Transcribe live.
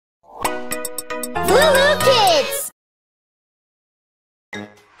LooLoo Kids!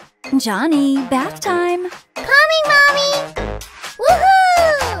 Johny, bath time. Coming, Mommy!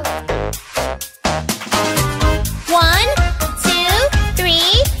 Woohoo! 1, 2,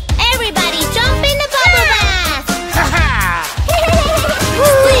 3. Everybody jump in the bubble bath!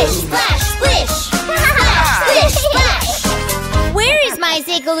 Splish, splash, splish! Splash, splish, splash! Where is my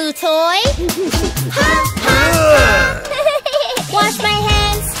Zigaloo toy? Ha, ha, ha! Wash my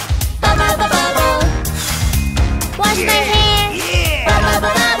hands! Bubble, bubble, bubble! Wash my hair! Bubble,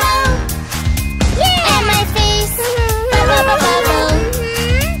 bubble, bubble! And my face! Bubble, bubble, bubble!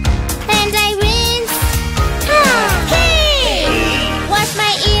 And I rinse! Hey! Wash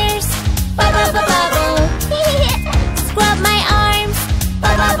my ears! Bubble, bubble, bubble! Scrub my arms!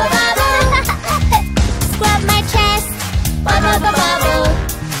 Bubble, bubble, bubble! Scrub my chest! Bubble, bubble, bubble!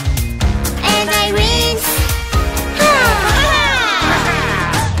 And I rinse!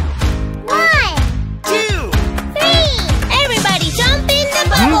 1, 2, 3! Everybody jump in the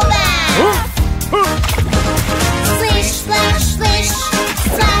bubble bath! Splish, splash, splish!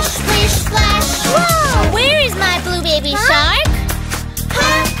 Splash, splish, splash! Whoa! Where is my blue baby shark? Ha,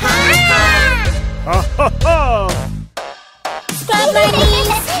 ha, ha! Ha ha ha! Scrub my knees!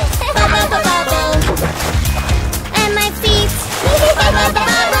 Bubble, bubble, bubble! And my feet! Bubble,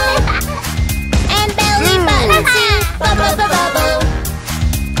 bubble, bubble! And belly button too! Bubble, bubble, bubble!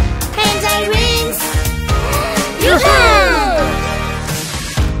 And I rinse! Yoo-hoo!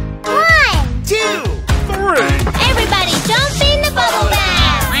 1, 2, 3! everybody jump in the bubble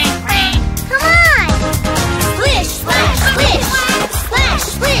bath! Come on! Splish, splash, splish! Splash,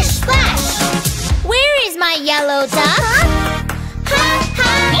 splish, splash! Where is my yellow duck? Ha,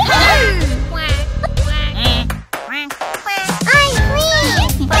 ha, ha! I'm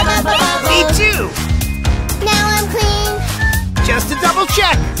clean! Bubble, bubble, Me bubble! too! Now I'm clean! Just to double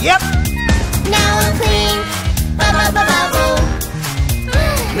check. Yep. Now I'm clean! Bubble, bubble, bubble!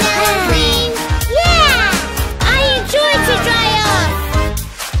 Now I'm clean! Yeah! I enjoy to dry off!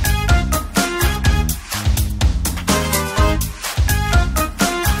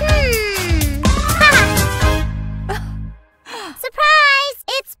 Surprise!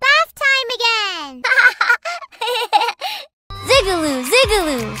 It's bath time again! Zigaloo,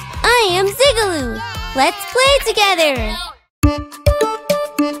 Zigaloo! I am Zigaloo! Let's play together!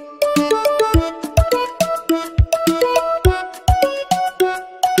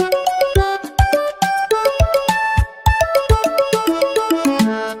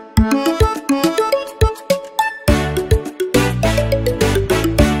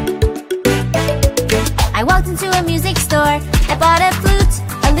 I walked into a music store. I bought a flute,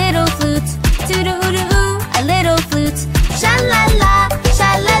 a little flute. Toot-a-oo-a-oo, a little flute. Sha-la-la,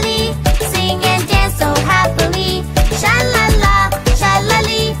 sha-la-lee. Sing and dance so happily. Sha-la-la,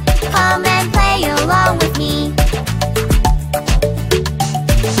 sha-la-lee. Come and play along with me.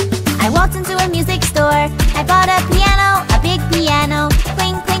 I walked into a music store. I bought a piano, a big piano.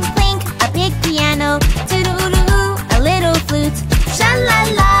 Clink, clink, clink, a big piano. Toot-a-oo-a-oo, a little flute.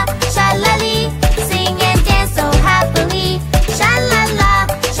 Sha-la-la, sha-la-lee. Sing and dance so happily. Sha-la-la,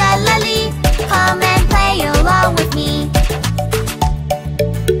 sha-la-lee. Come and play along with me.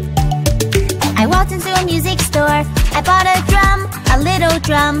 I walked into a music store. I bought a drum, a little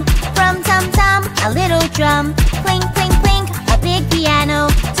drum. From tum-tum, a little drum. Clink, clink, clink, a big piano.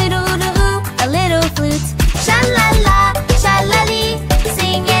 Toot-a-oo-a-oo, a little flute. Sha-la-la, sha-la-lee.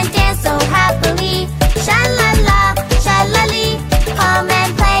 Sing and dance so happily. Sha-la-la, sha-la-lee. Come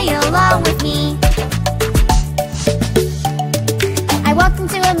and play along with me. I walked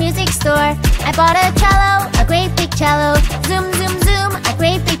into a music store. I bought a cello, a great big cello. Zoom, zoom, zoom, a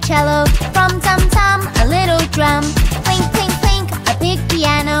great big cello. From tum-tum, a little drum. Clink, clink, clink, a big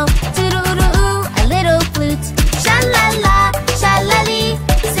piano.